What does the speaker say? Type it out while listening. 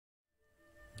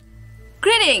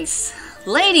Greetings,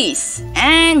 ladies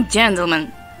and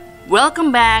gentlemen.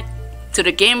 Welcome back to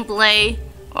the gameplay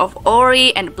of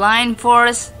Ori and the Blind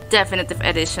Forest Definitive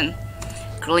Edition.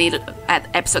 Currently at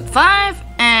episode 5,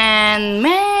 and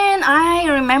man, I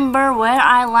remember where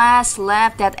I last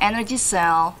left that energy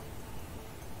cell.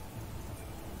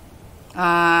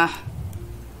 Oh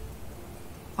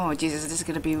Jesus, this is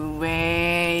gonna be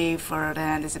way further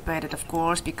than anticipated, of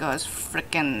course, because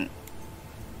frickin'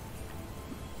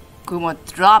 Kumo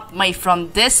dropped me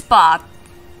from this spot.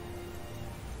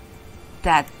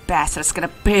 That bastard's gonna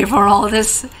pay for all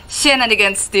this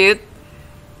shenanigans, dude.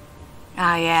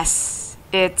 Ah yes,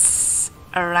 it's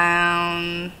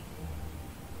around...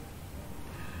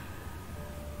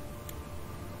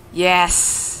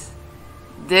 Yes,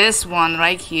 this one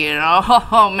right here.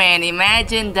 Oh man,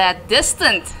 imagine that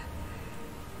distance.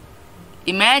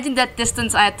 Imagine that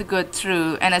distance I had to go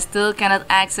through, and I still cannot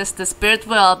access the spirit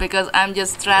well because I'm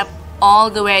just trapped all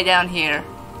the way down here.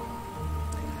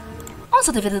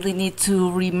 Also definitely need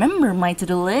to remember my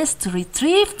to-do list to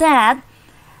retrieve that,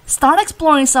 start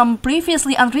exploring some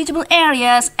previously unreachable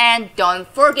areas, and don't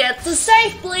forget to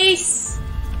save, please!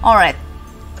 Alright,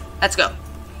 let's go.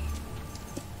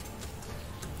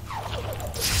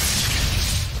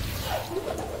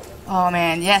 Oh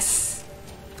man, yes!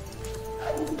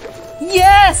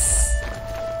 Yes!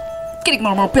 Getting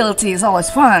more mobility is always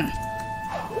fun.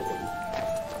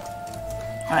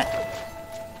 Alright.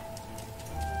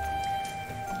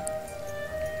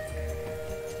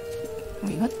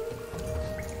 Wait, what?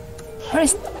 Where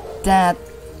is that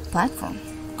platform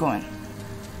going?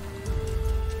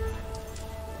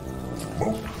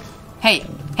 Hey!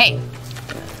 Hey!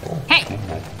 Hey!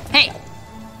 Hey!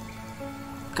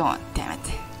 Go on, damn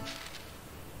it.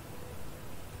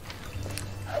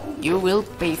 You will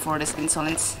pay for this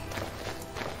insolence.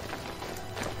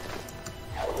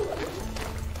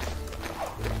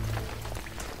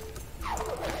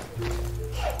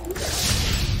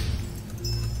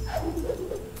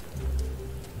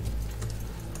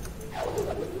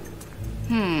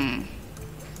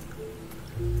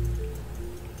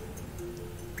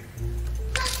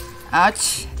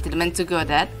 Ouch, didn't mean to go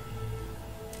that.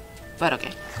 But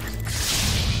okay.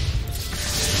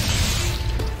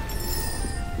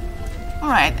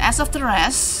 Alright, as of the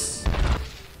rest...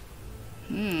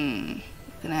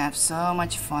 Gonna have so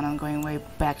much fun on going way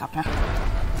back up now.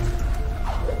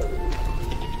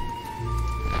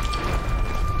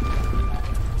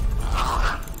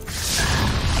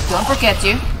 Don't forget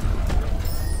you.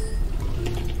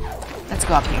 Let's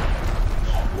go up here.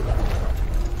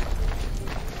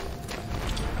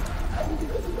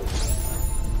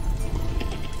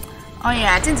 Oh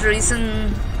yeah, I think the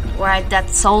reason why that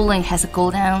soul link has a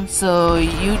cooldown, so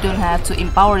you don't have to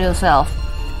empower yourself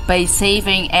by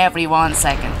saving every 1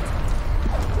 second.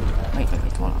 Wait,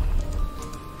 hold on.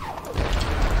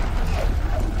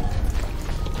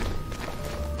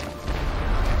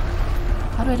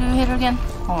 How do I do here again?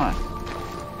 Hold on.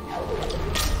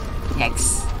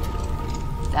 Yikes.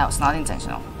 That was not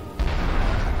intentional.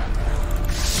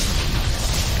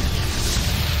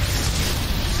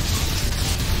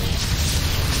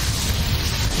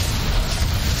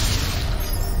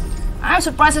 I'm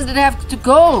surprised I didn't have to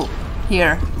go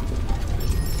here.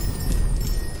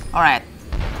 Alright.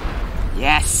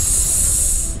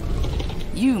 Yes.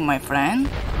 You, my friend.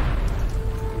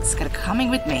 It's gonna coming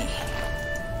with me.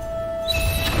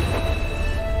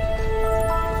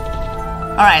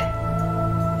 Alright.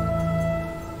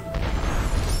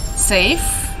 Safe.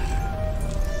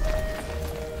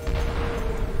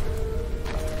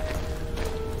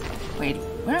 Wait,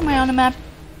 where am I on the map?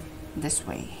 This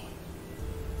way.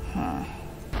 Huh.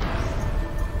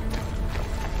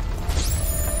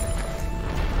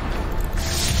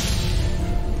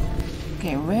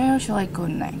 Okay, where shall I go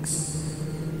next?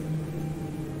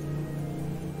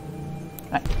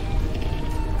 Right.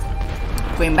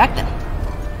 Going back then.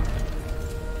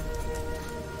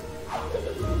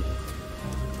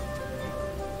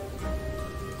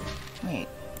 Wait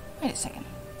a second.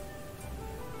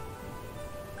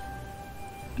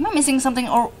 Am I missing something,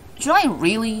 or should I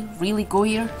really go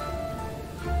here?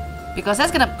 Because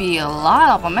that's gonna be a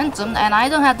lot of momentum, and I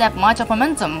don't have that much of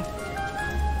momentum.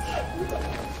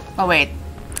 Oh wait,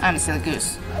 I'm a silly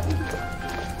goose.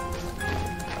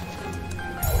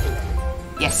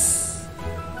 Yes.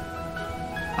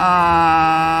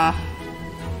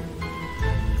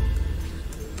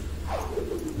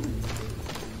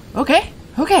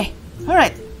 Okay,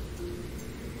 alright.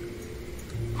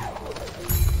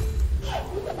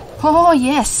 Oh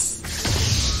yes.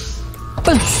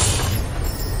 Boom.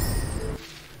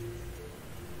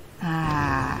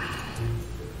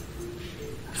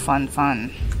 Fun,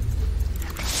 fun.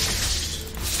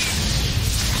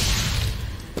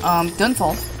 Don't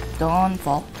fall. Don't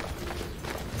fall.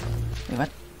 Wait,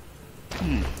 what?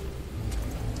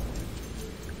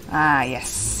 Ah,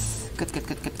 yes. Good, good,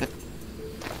 good, good, good.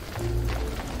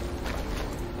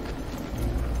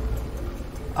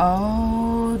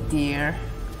 Oh dear.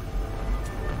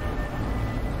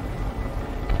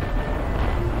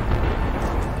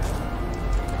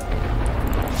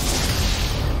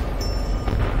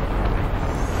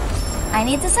 I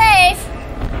need to save.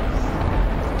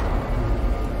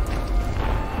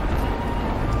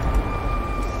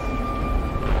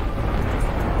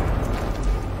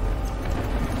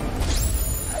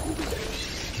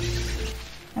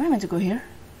 Am I meant to go here?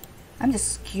 I'm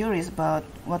just curious about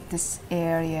what this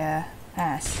area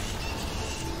has.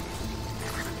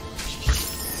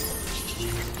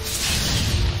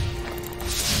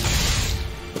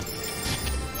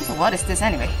 So what is this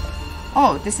anyway?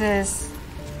 Oh, this is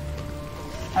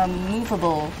a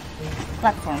movable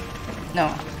platform.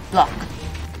 No, block.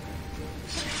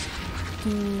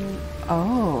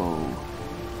 Oh.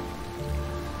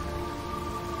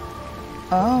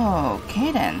 Oh,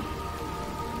 okay then.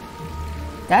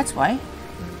 That's why.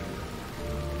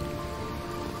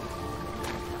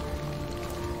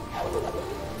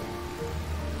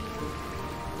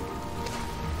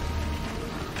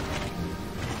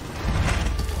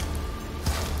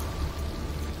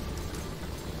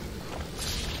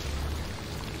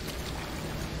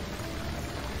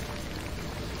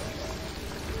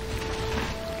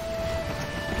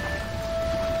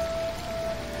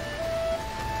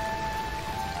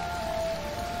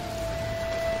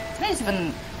 Let's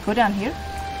even go down here.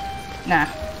 Nah,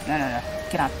 no,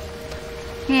 cannot.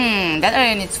 That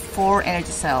area needs 4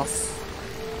 energy cells,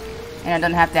 and I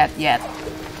don't have that yet.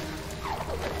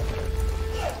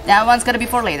 That one's gonna be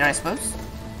for later, I suppose.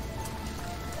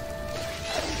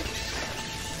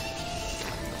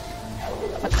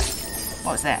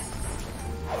 What was that?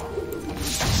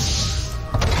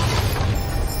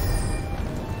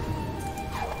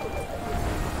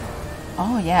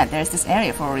 Oh yeah, there's this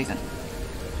area for a reason.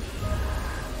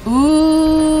 Ooh,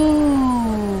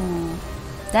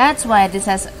 that's why this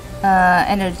has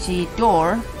energy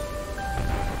door,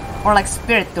 or like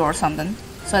spirit door or something,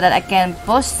 so that I can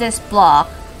push this block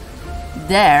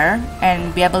there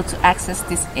and be able to access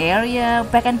this area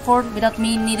back and forth without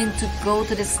me needing to go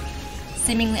to this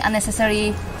seemingly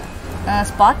unnecessary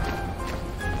spot.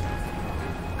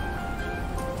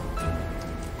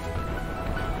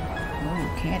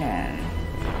 Okay then,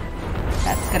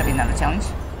 that's gonna be another challenge.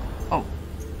 Oh.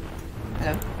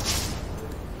 Hello.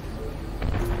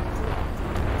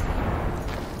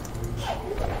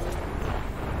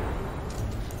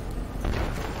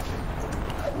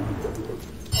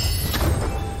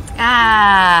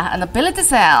 Ah, an ability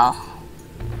cell.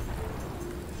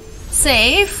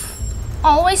 Save.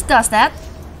 Always does that.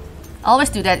 Always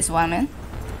do that is what I mean.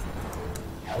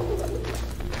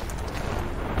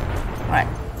 Alright.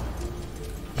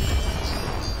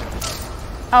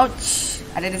 Ouch.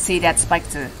 I didn't see that spike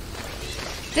too.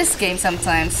 This game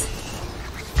sometimes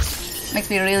makes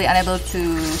me really unable to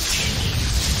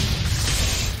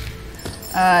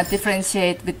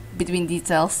differentiate between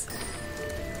details.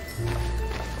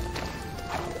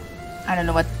 I don't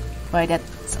know why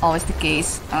that's always the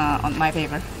case on my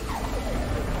favor.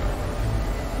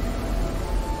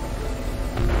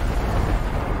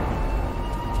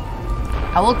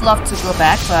 I would love to go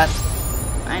back, but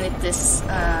I need this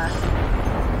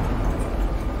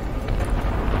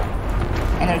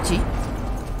energy.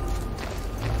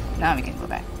 Now we can go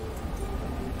back.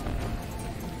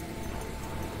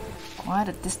 Quite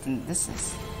a distance this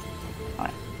is.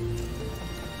 Alright.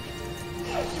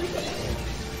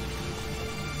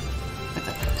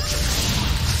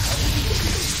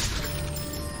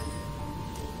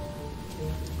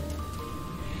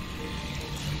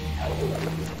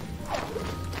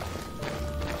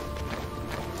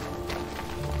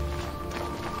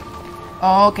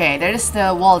 Okay, there is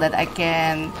the wall that I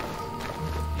can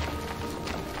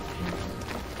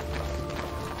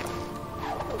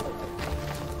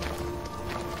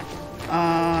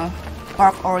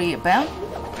park or about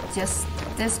just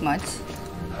this much.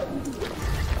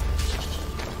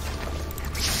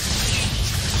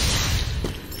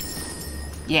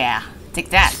 Yeah, take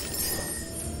that.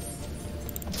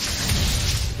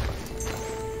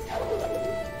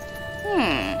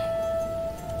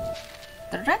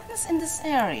 The redness in this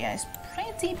area is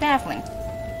pretty baffling.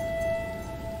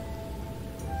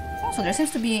 Also, there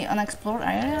seems to be an unexplored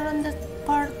area around that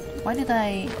part. Why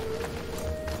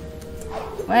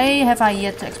have I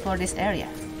yet to explore this area?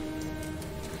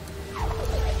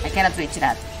 I cannot reach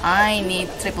that. I need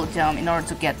triple jump in order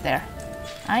to get there.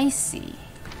 I see.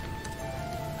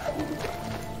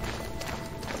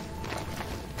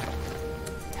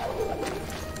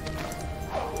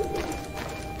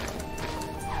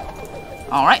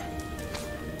 Alright.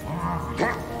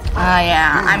 Ah,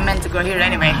 yeah, I'm meant to go here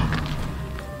anyway.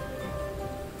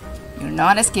 You're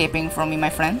not escaping from me, my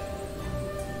friend.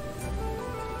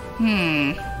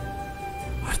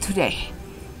 Where do they?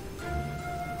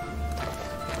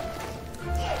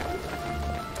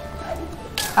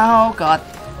 Oh god.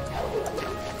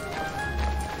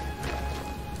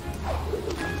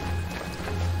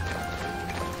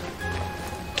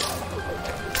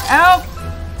 Oh!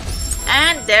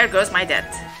 And there goes my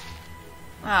death.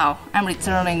 Wow, I'm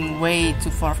returning way too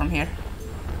far from here.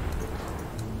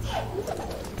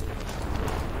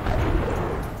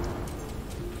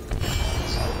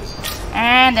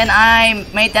 And then I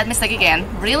made that mistake again.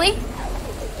 Really?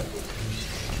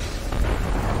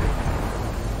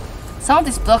 Some of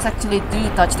these blocks actually do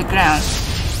touch the ground,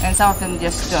 and some of them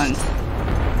just don't.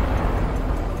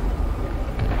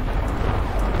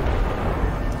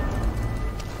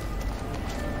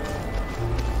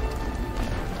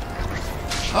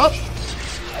 Oh!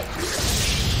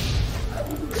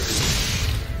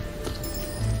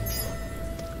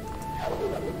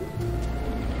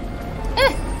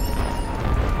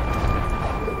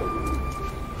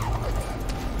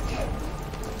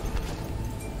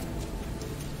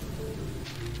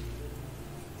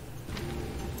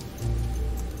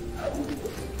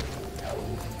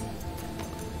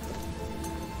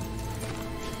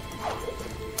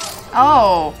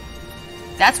 Oh,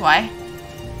 that's why.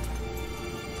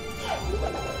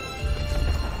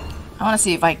 I want to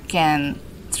see if I can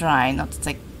try not to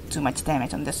take too much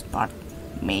damage on this part,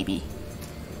 maybe.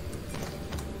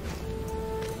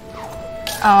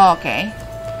 Oh, okay.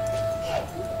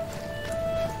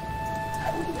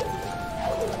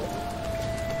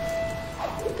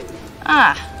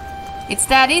 Ah, it's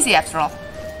that easy after all.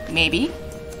 Maybe.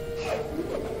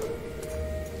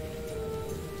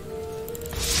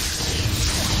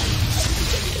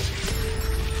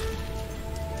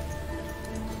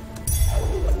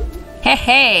 Hey,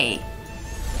 hey!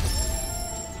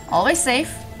 Always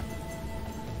safe.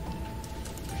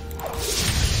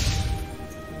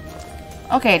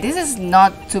 Okay, this is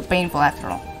not too painful after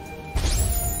all.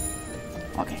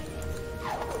 Okay.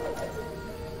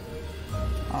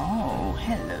 Oh,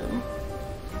 hello.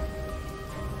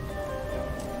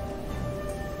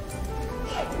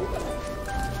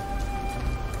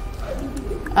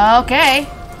 Okay.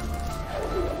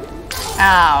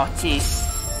 Ow, jeez.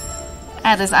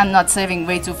 At least I'm not saving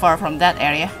way too far from that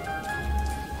area.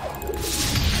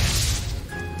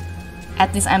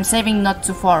 At least I'm saving not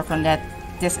too far from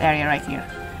this area right here.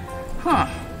 Huh.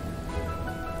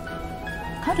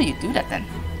 How do you do that then?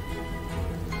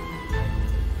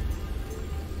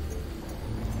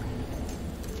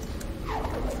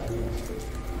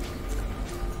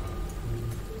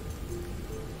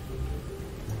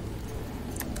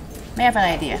 May have an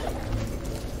idea.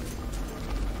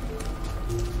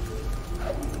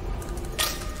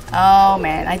 Oh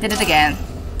man, I did it again.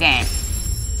 Damn.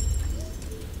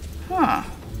 Huh.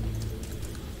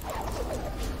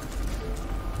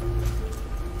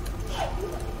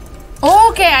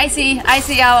 Okay, I see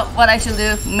what I should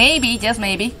do. Maybe, just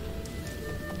maybe.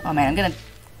 Oh man, I'm gonna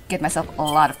get myself a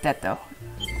lot of that though.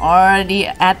 Already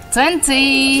at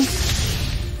 20.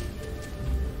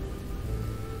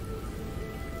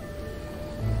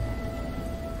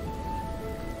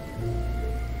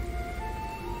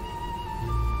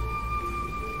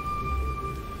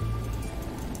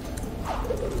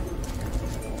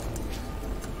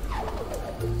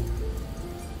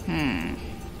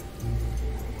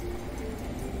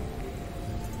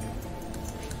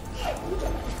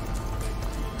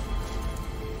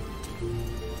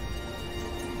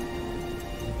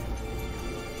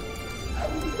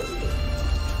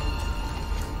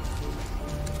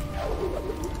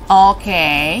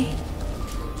 Okay,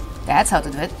 that's how to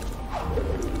do it.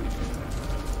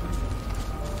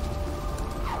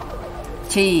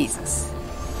 Jesus.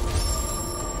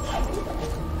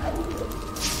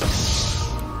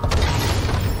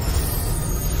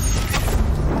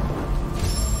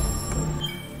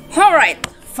 Alright,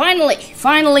 finally.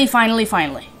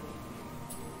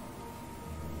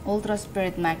 Ultra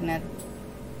Spirit Magnet.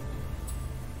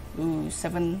 Ooh,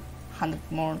 700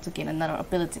 more to gain another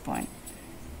ability point.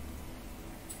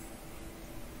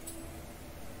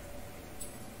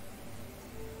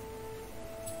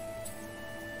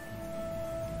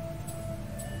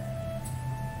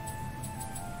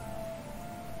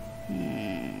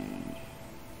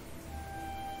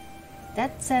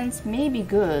 that sense may be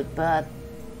good, but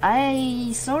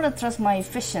I sort of trust my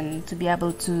vision to be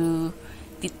able to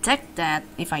detect that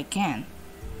if I can.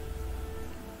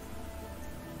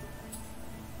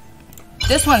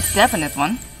 This one's definite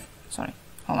one. Sorry,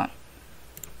 hold on.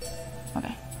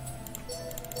 Okay.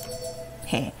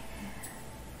 Hey.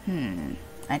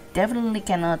 I definitely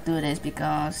cannot do this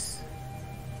because...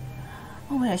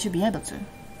 Oh wait, I should be able to.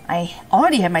 I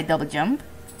already have my double jump.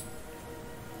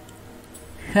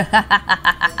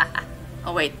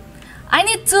 Oh wait. I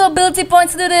need 2 ability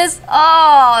points to do this?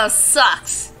 Oh,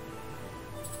 sucks.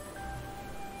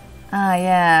 Ah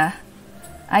yeah.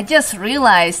 I just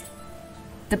realized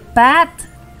the path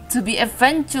to be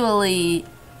eventually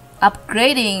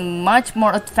upgrading much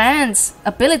more advanced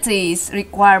abilities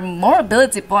require more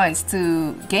ability points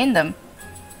to gain them.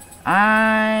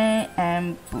 I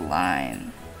am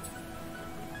blind.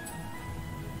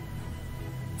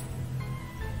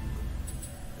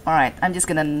 Alright, I'm just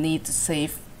gonna need to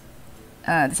save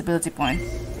this ability point.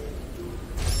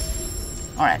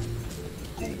 Alright.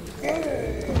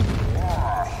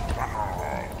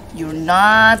 You're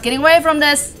not getting away from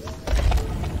this!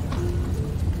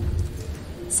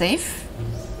 Safe.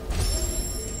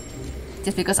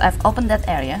 Just because I've opened that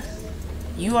area.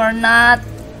 You are not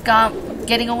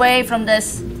getting away from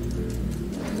this.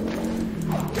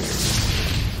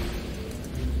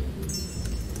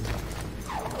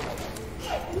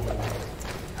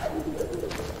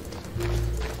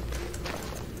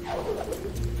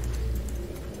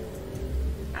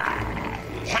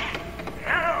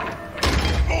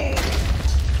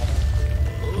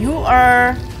 You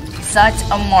are such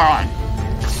a moron.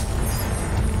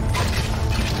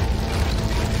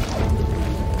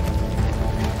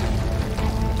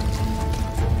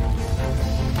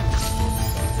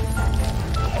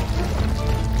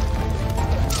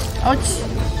 Ouch.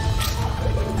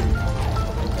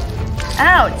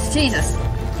 Ouch, Jesus.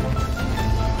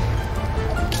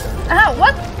 Ow,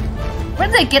 what? Where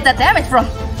did they get that damage from?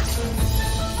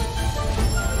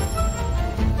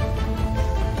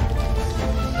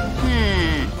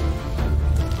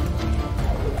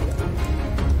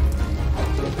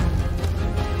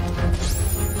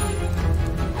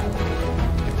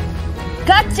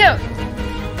 Got you!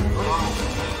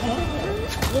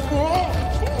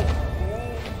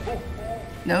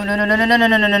 No, no, no, no, no, no,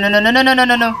 no, no, no, no, no, no, no, no, no,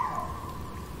 no, no.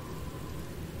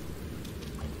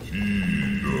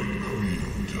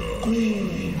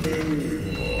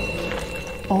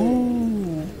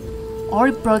 Oh,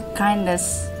 Ori brought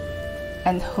kindness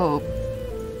and hope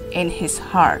in his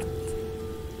heart.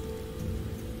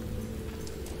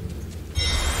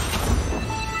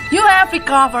 You have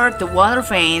recovered the water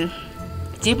vein.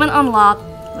 Achievement unlocked,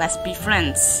 let's be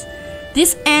friends.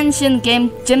 This ancient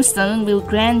game gemstone will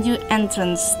grant you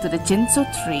entrance to the Jinso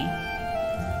tree.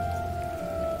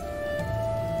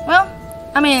 Well,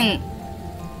 I mean,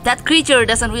 that creature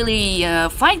doesn't really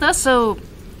fight us, so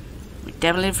we're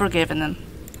definitely forgiven them.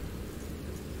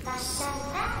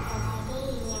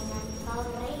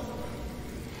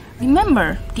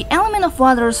 Remember, the element of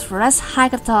waters rests high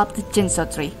atop the Jinso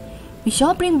tree. We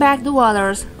shall bring back the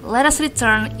waters. Let us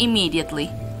return immediately.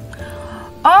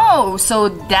 Oh, so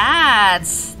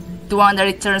that's the one that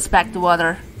returns back to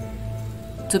water.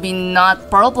 To be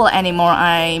not purple anymore,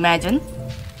 I imagine.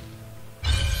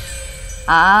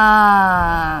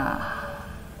 Ah.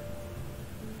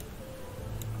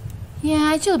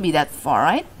 Yeah, it should be that far,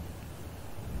 right?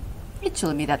 It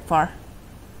should be that far.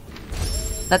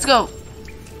 Let's go.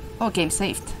 Oh, game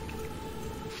saved.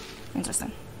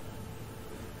 Interesting.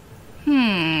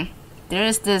 There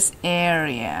is this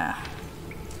area.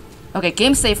 Okay,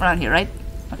 game safe around here, right?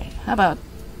 Okay, how about...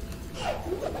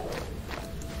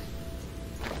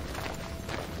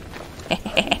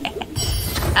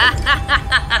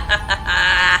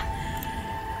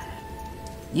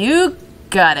 You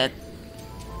got it.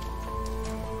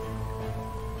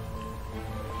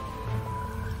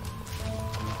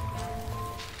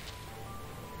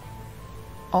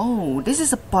 Oh, this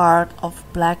is a part of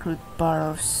Blackroot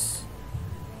Burrows.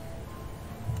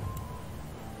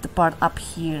 The part up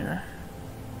here.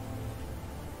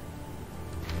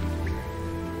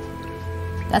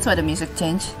 That's why the music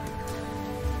changed.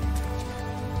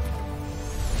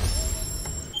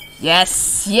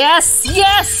 Yes, yes,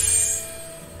 yes!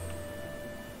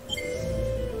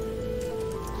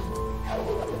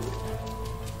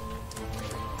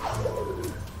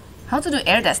 How to do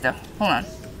air dash though? Hold on.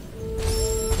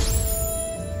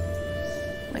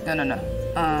 Wait, no, no, no.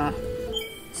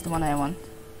 It's the one I want.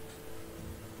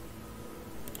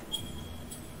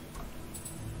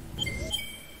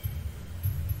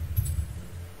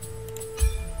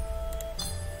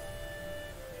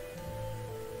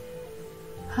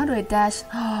 How do I dash?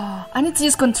 I need to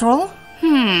use control?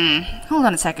 Hold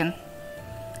on a second.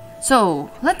 So,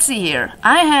 let's see here.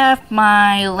 I have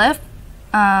my left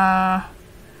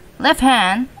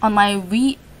hand on my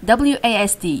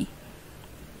WASD.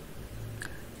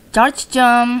 Charge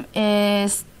jump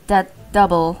is that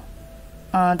double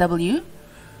W.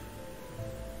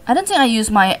 I don't think I use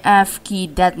my F key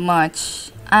that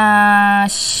much.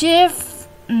 Shift.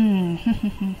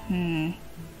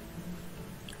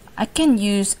 I can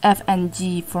use F and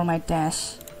G for my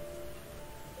dash.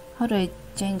 How do I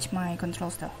change my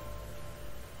controls though?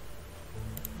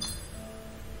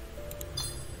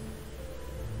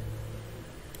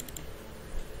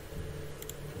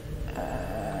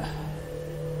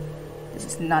 This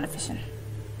is not efficient.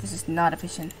 This is not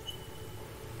efficient.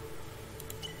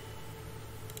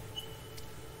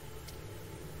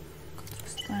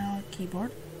 Style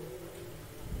keyboard.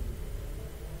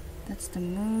 That's the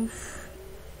move.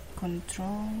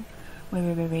 Control.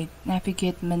 Wait.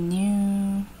 Navigate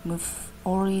menu. Move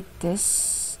Ori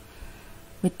this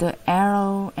with the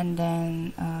arrow, and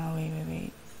then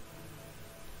wait.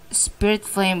 Spirit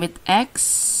flame with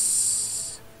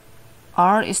X.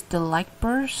 R is the light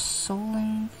burst. Soul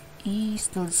link. E is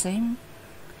still the same.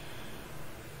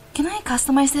 Can I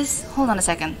customize this? Hold on a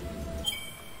second.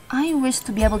 I wish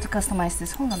to be able to customize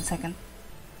this. Hold on a second.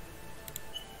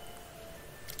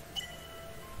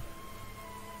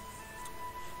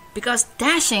 Because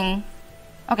dashing.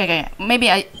 Okay. Maybe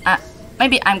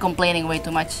I'm complaining way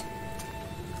too much.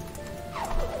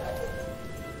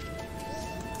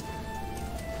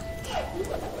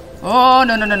 Oh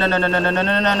no.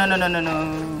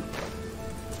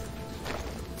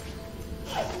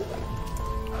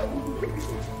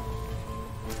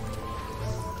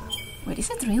 Wait, is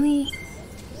it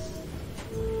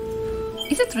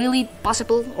really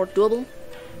possible or doable?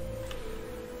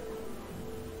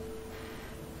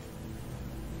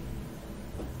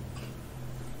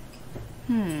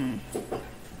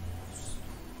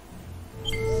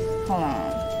 Hold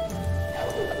on.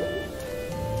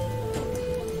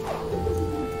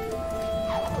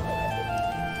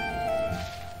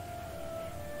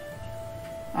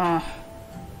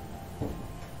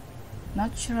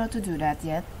 Not sure how to do that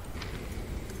yet.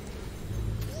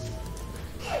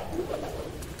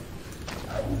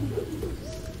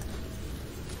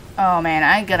 Oh man,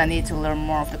 I gotta need to learn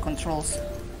more of the controls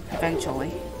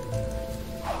eventually.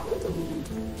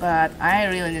 But I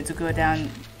really need to go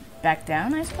back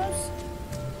down, I suppose.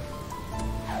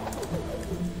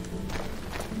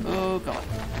 Oh god.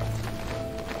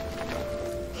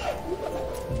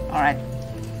 Alright.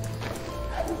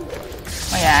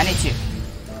 Oh yeah, I need to.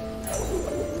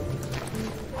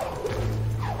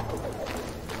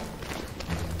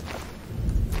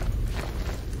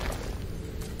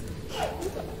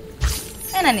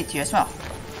 And I need you as well.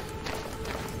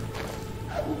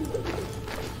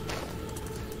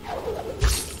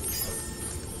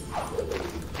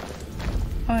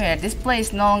 Oh yeah, this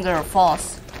place no longer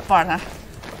falls apart, huh?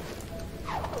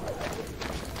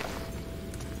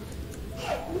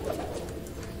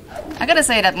 I gotta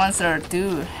say that monsters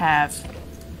do have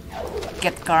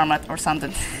get karma or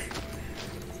something.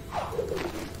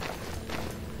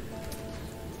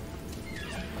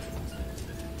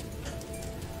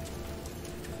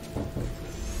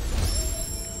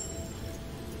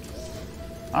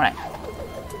 Alright.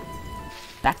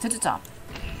 Back to the top.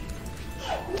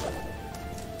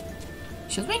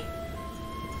 Should we?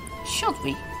 Should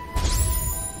we?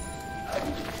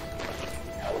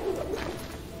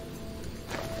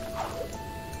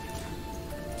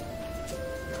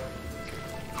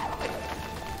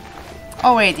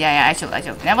 Oh wait, yeah, I should.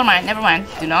 Never mind.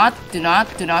 Do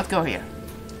not go here.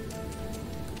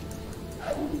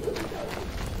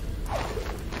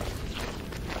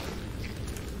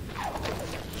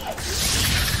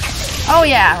 Oh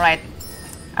yeah, right.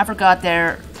 I forgot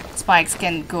their spikes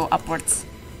can go upwards.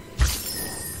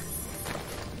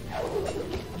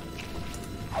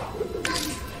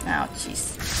 Oh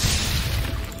jeez.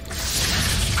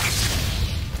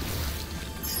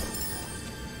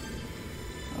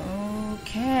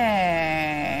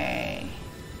 Okay.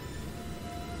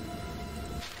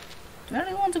 Do I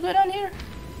really want to go down here?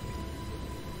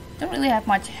 Don't really have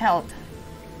much health.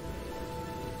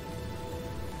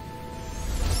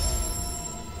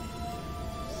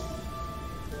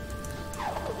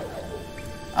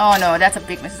 Oh no, that's a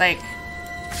big mistake.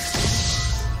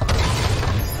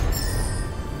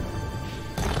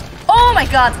 Oh my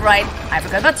god, right. I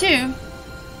forgot about you.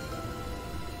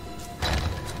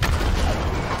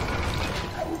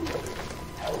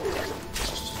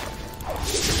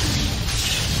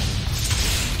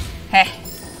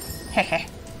 Heh.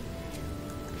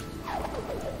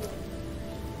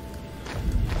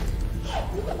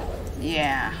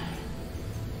 Yeah.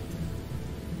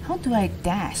 How do I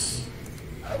dash?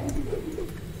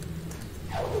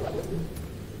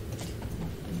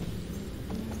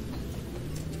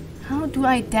 How do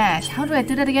I dash? How do I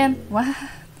do that again? What?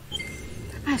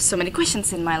 I have so many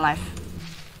questions in my life.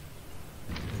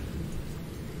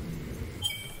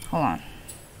 Hold on.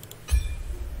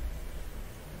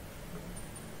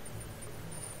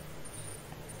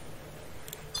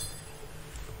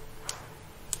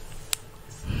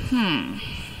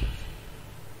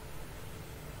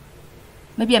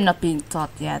 Maybe I'm not being taught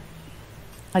yet.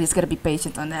 I just gotta be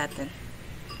patient on that then.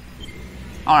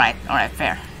 Alright,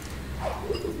 fair.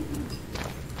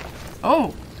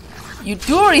 Oh! You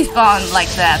do respawn like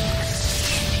that!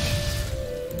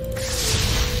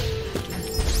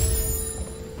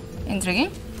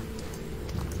 Intriguing.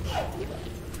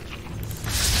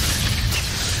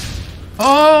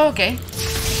 Oh, okay.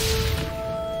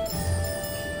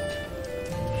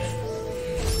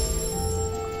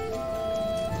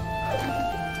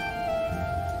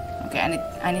 Okay,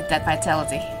 I need that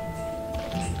vitality.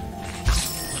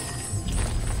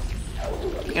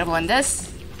 Be careful on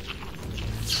this.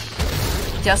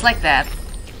 Just like that.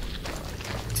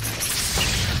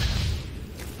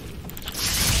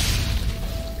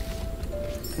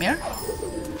 Come here.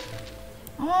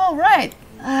 All right.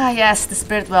 Ah, yes, the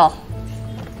spirit well.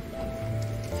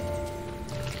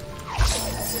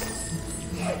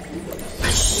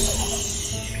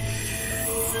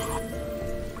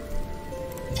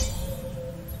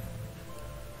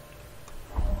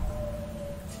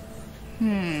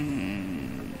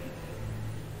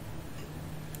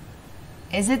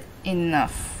 Is it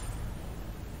enough?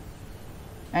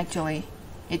 Actually,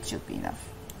 it should be enough.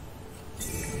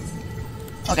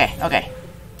 Okay, okay.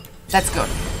 Let's go.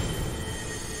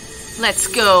 Let's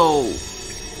go!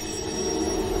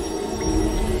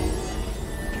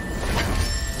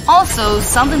 Also,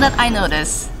 something that I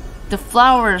noticed, the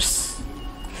flowers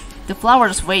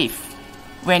wave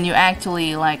when you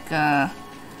actually like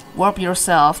warp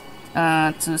yourself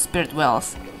to spirit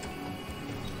wells.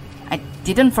 I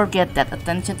didn't forget that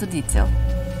attention to detail.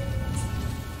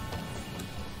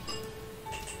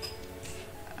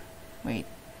 Wait,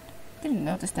 didn't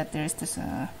notice that there is this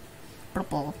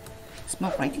purple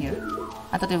smoke right here.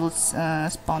 I thought it would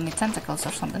spawn me tentacles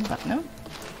or something, but no.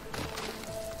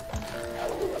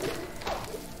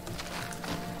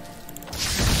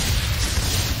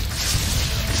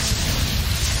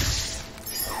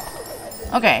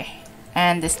 Okay,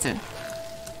 and this too.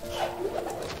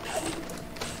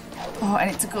 Oh, I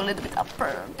need to go a little bit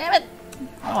upper. Damn it!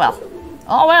 Oh well.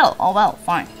 Oh well. Oh well.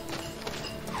 Fine.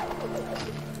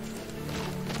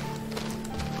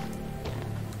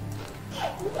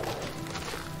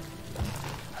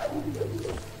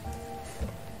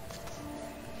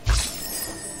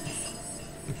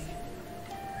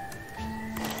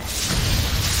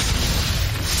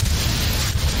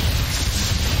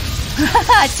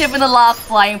 Chip in the lock,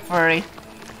 flying furry.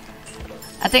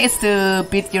 I think it's to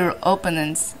beat your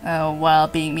opponents while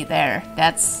being mid-air.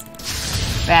 That's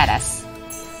badass.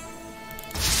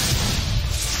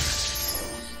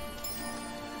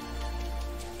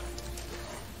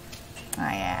 Oh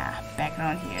yeah, back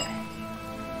around here.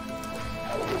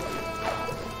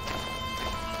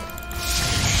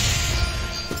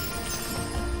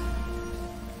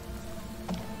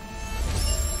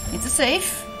 It's a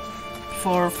safe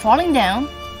before falling down.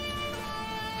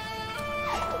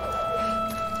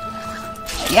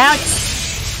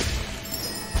 Ouch!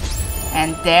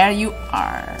 And there you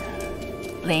are,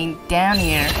 laying down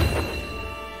here,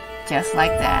 just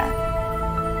like that.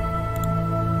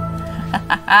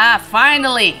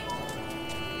 Finally!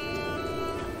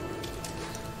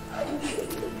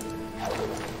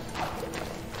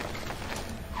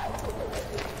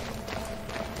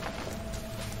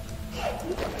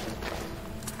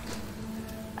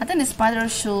 I think the spider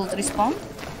should respawn.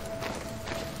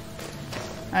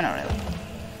 I don't really.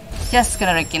 Just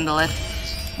gonna rekindle it.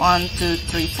 1, 2,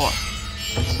 3, 4.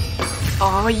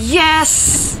 Oh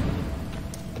yes!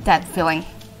 That feeling.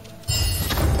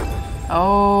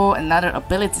 Oh, another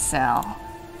ability cell.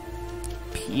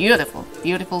 Beautiful,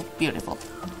 beautiful, beautiful.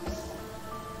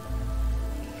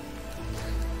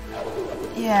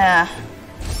 Yeah.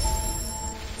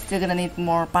 Still gonna need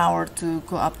more power to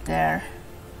go up there.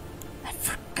 I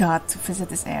forgot to visit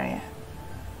this area.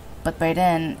 But by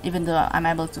then, even though I'm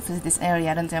able to visit this area,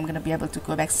 I don't think I'm gonna be able to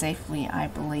go back safely, I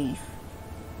believe.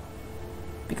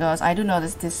 Because I do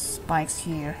notice this spikes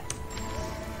here.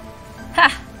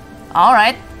 Ha!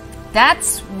 Alright.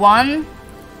 That's one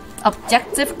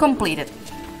objective completed.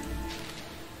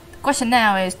 The question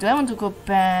now is, do I want to go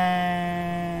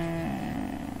back?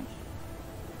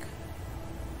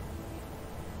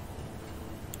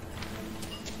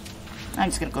 I'm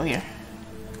just gonna go here.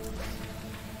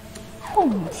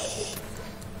 Boom.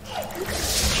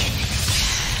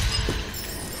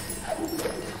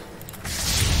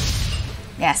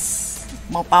 Yes,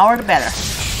 more power the better.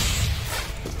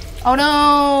 Oh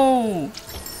no!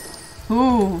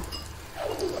 Ooh.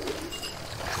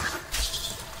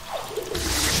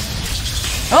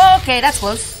 Okay, that's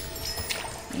close.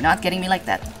 You're not getting me like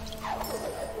that.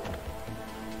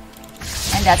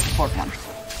 And that's the fourth one.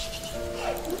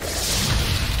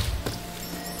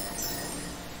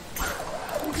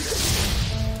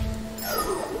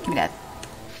 Give me that.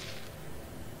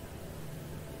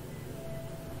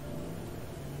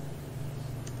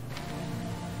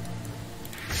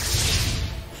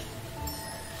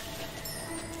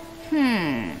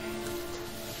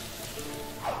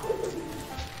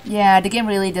 Yeah, the game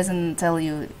really doesn't tell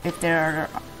you if there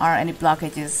are any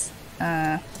blockages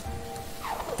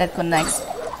that connects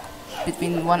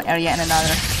between one area and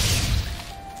another.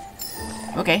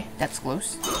 Okay, that's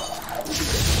close.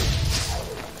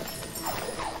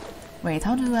 Wait,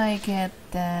 how do I get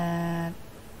that?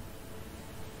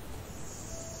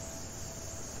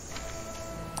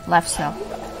 Life cell.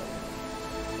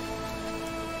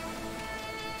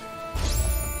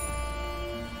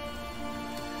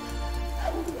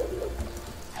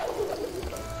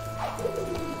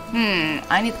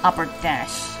 I need upper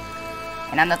dash.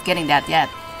 And I'm not getting that yet.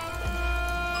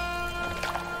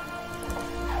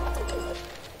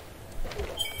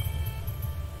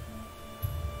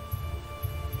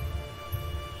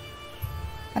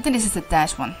 I think this is the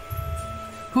dash one.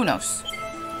 Who knows?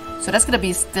 So that's gonna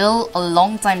be still a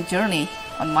long time journey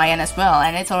on my end as well.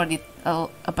 And it's already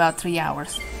about 3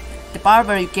 hours. The part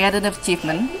where you get an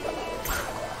achievement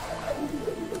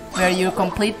where you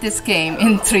complete this game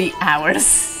in 3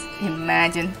 hours.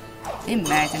 Imagine.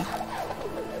 Imagine.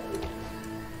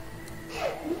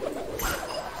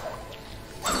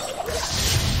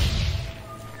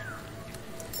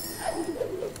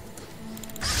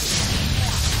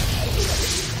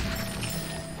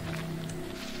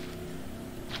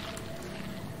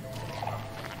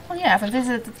 Oh yeah, I haven't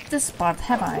visited this part,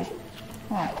 have I?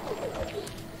 Oh.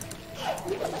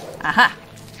 Aha!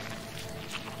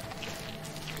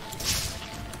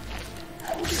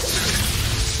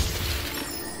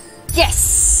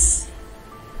 Yes!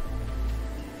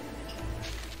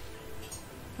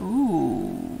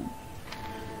 Ooh.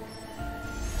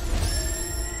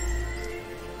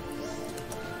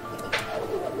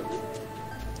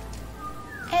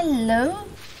 Hello?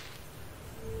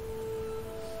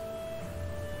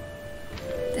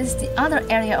 This is the other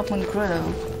area of Grotto.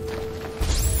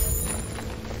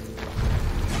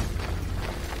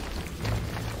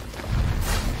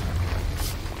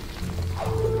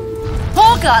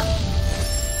 Oh god!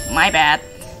 My bad.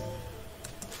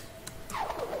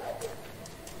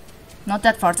 Not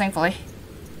that far, thankfully.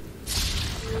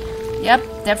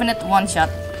 Yep, definite one shot.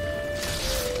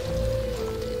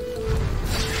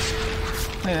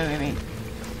 Wait.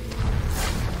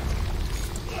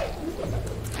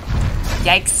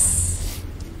 Yikes.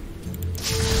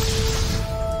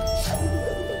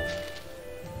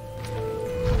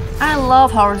 I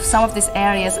love how some of these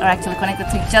areas are actually connected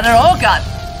to each other. Oh god!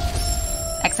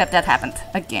 Except that happened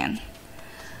again.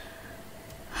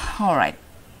 Alright.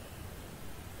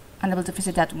 Unable to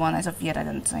visit that one as of yet, I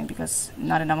don't think, because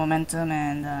not enough momentum,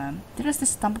 and there is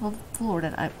this stumpable floor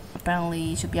that I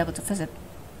apparently should be able to visit.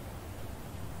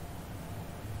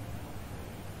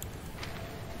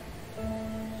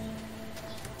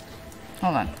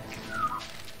 Hold on.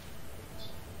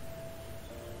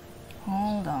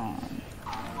 Hold on.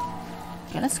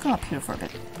 Yeah, let's go up here for a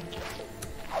bit.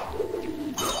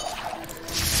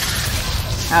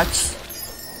 Ouch.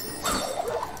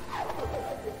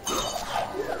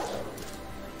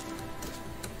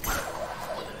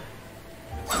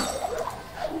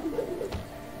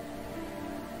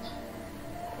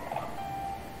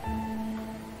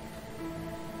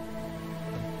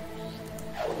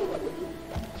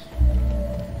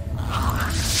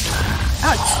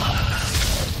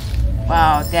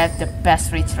 Wow, that's the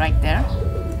best reach right there.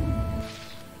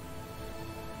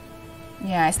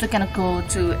 Yeah, I still cannot go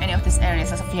to any of these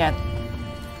areas as of yet.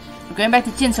 We're going back to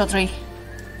Jinso Tree.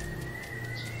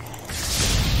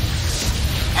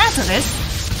 After this.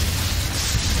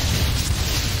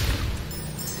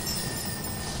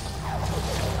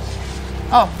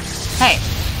 Oh, hey.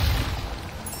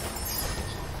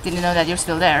 Didn't know that you're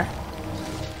still there.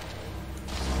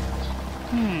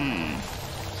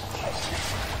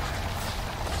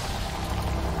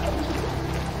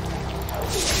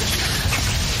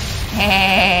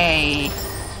 Hey,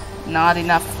 not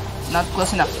enough, not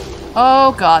close enough.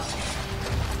 Oh god.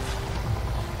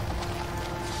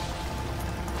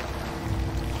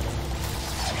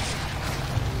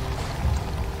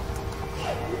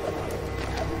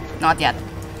 Not yet.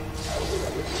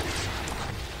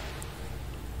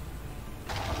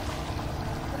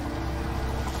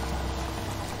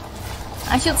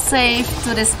 I should save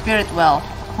to the spirit well.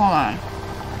 Hold on.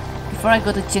 Before I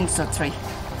go to Jinso tree.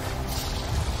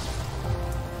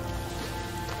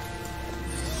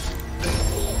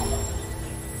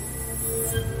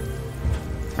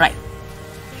 Right.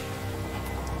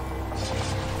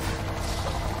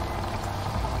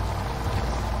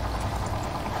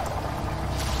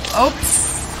 Oops.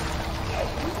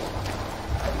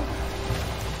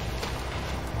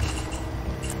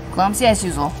 Clumsy as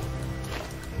usual.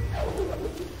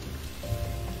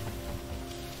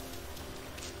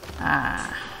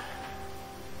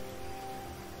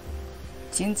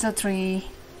 Jinso tree.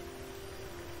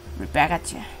 We're back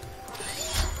at you.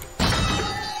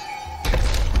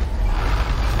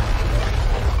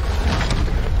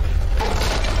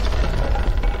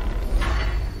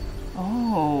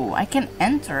 Oh, I can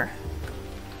enter.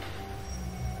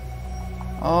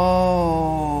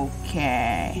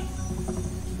 Okay.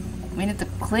 We need to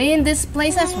clean this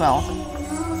place as well.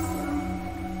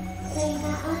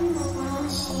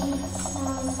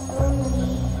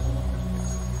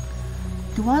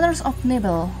 The waters of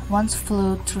Nibel once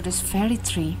flowed through this fairy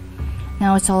tree.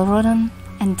 Now it's all rotten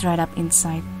and dried up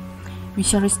inside. We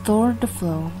shall restore the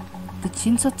flow. The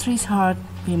Jinso tree's heart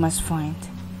we must find.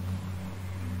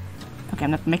 Okay,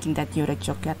 I'm not making that Yoda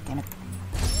joke, god damn it.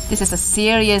 This is a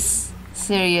serious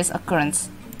occurrence.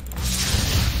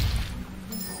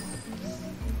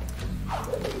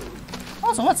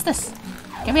 Also, what's this?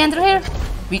 Can we enter here?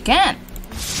 We can!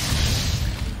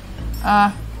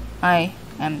 I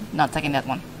am not taking that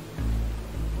one.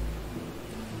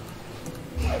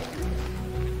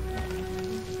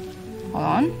 Hold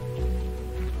on.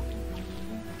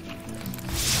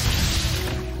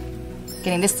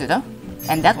 Getting this too though.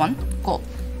 And that one. Cool.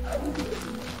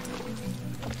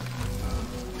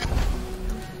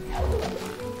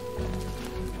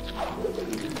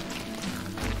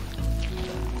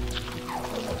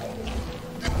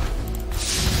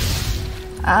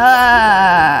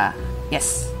 Ah,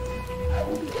 yes.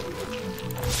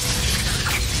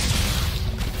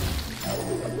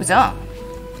 What's up?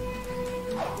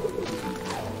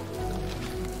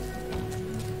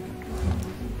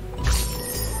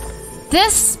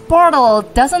 This portal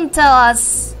doesn't tell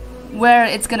us where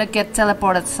it's gonna get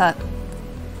teleported to,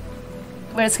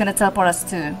 where it's gonna teleport us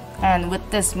to. And with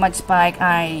this much spike,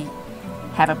 I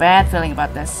have a bad feeling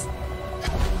about this.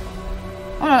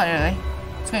 Oh, not really.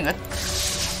 It's going good.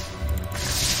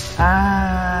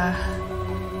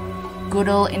 Good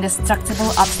old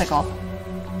indestructible obstacle.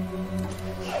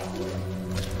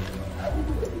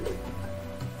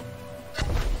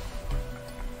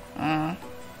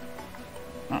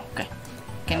 Okay.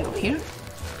 Can go here?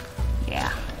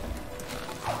 Yeah.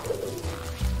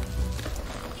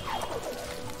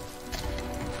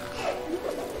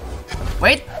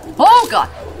 Wait! Oh god!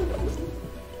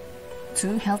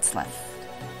 2 healths left.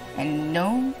 And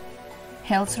no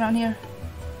health around here.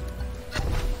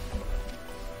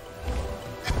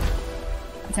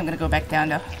 I think I'm gonna go back down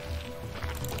though.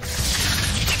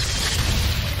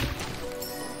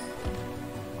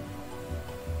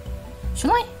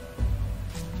 Should I?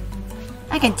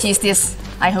 I can cheese this,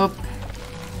 I hope.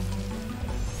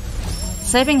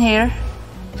 Saving here.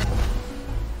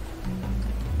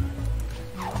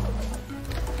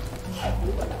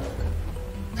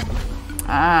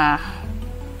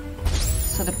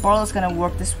 So the portal is gonna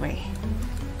work this way.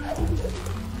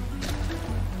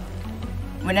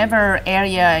 Whenever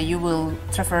area you will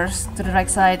traverse to the right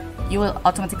side, you will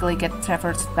automatically get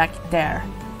traversed back there.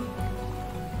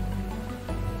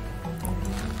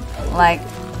 Like,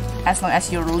 as long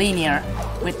as you're linear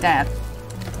with that.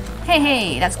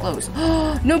 Hey, that's close.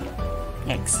 Nope.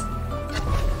 Yikes.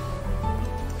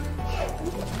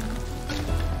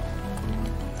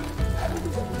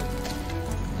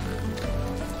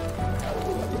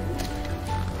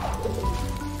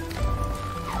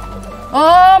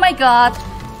 Oh my god.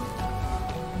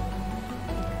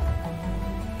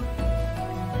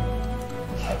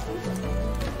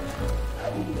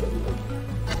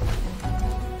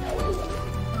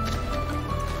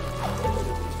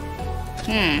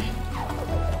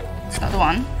 It's not the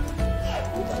one.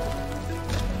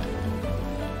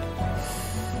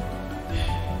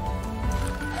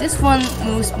 This one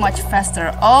moves much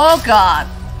faster. Oh god.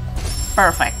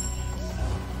 Perfect.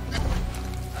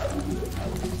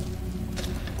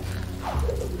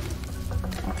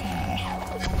 Okay.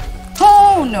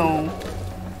 Oh no.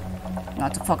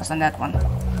 Not to focus on that one.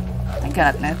 I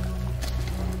got it, man.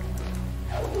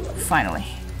 Finally.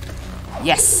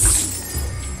 Yes.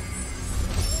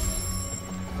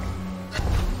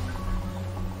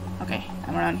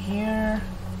 down here.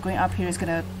 Going up here is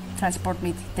gonna transport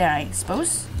me there, I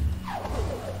suppose.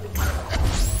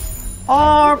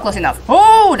 Or close enough.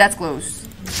 Oh, that's close.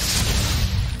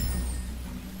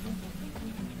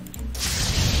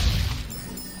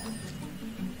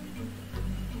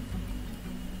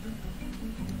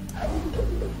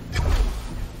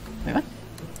 Wait, what?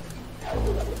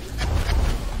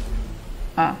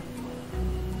 Huh.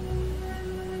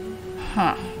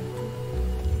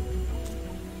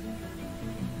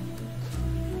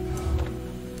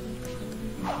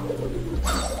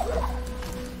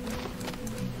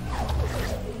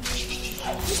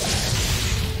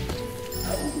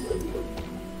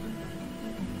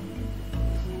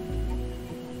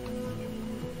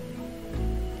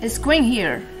 It's going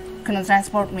here. Gonna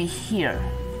transport me here.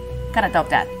 Kinda doubt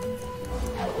that.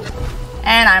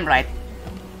 And I'm right.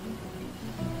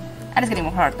 And it's getting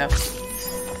more hard though.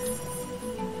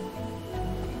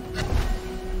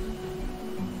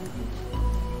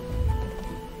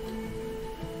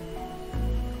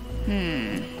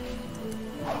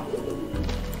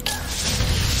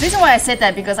 The reason why I said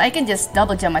that because I can just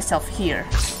double jump myself here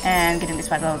and get in this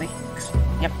vitality.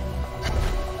 Yep.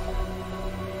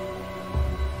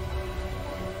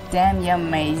 Damn your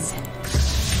maze.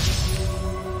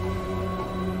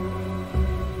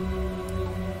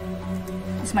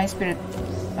 It's my spirit.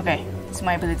 Okay, it's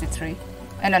my ability 3.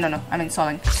 No, I mean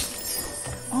soling.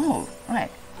 Oh, right.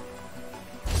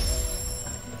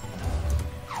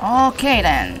 Okay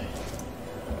then.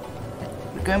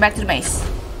 We're going back to the maze.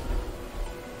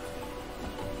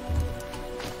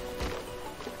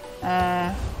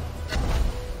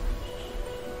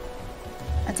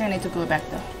 I think I need to go back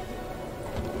though.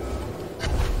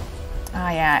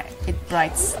 Ah yeah, it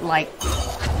brights like.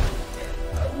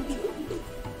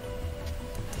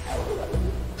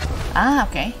 Ah,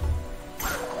 okay.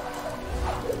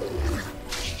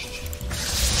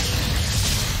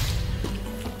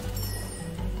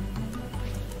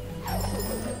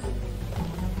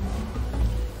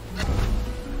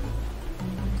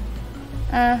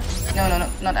 No,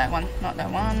 not that one, not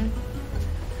that one.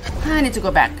 I need to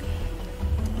go back.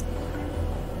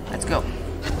 Let's go.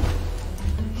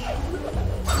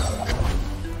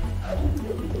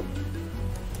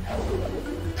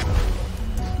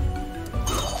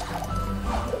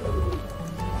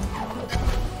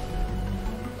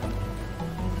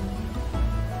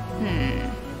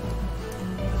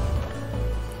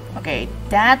 Okay,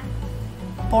 that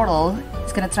portal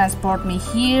is gonna transport me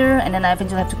here, and then I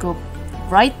eventually have to go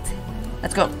right.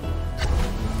 Let's go.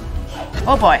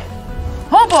 Oh boy.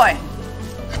 Oh boy!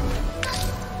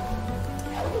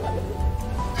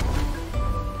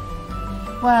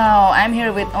 Wow, I'm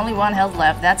here with only 1 health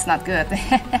left. That's not good.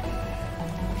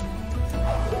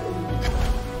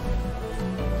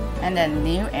 And then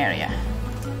new area.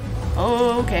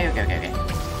 Okay.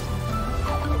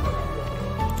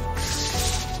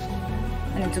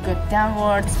 I need to go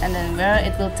downwards and then where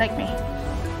it will take me.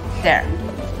 There.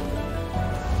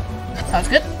 Sounds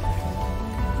good.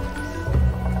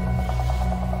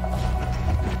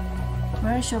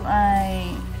 Where should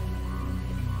I...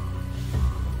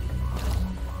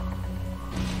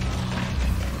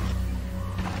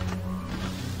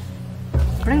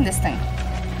 bring this thing?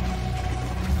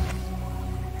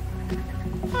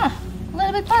 Huh, a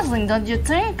little bit puzzling, don't you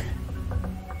think?